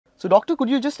So doctor, could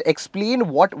you just explain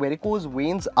what varicose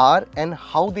veins are and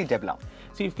how they develop?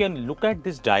 See, if you can look at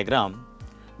this diagram,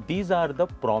 these are the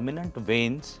prominent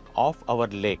veins of our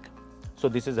leg. So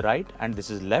this is right and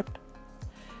this is left.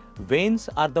 Veins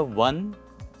are the one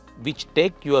which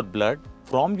take your blood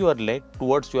from your leg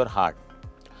towards your heart.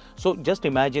 So just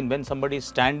imagine when somebody is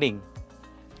standing,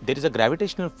 there is a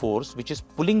gravitational force which is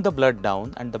pulling the blood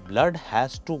down, and the blood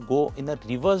has to go in a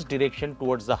reverse direction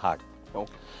towards the heart.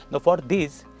 Okay. Now for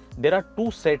this, there are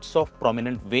two sets of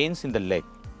prominent veins in the leg.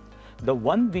 The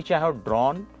one which I have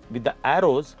drawn with the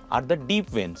arrows are the deep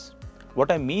veins.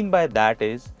 What I mean by that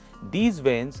is, these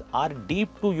veins are deep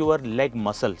to your leg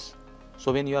muscles.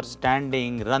 So when you are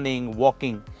standing, running,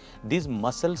 walking, these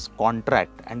muscles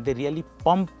contract and they really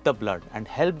pump the blood and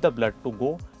help the blood to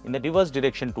go in the reverse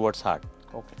direction towards heart.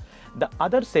 Okay. The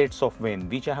other sets of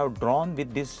veins which I have drawn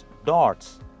with these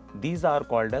dots, these are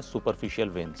called as superficial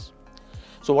veins.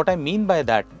 So what I mean by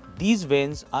that, these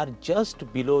veins are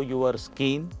just below your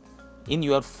skin, in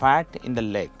your fat in the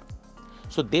leg.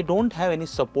 So they don't have any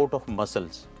support of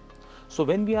muscles. So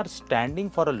when we are standing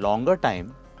for a longer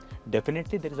time,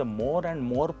 definitely there is a more and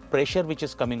more pressure which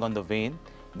is coming on the vein,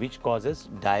 which causes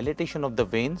dilatation of the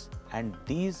veins, and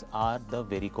these are the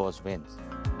varicose veins.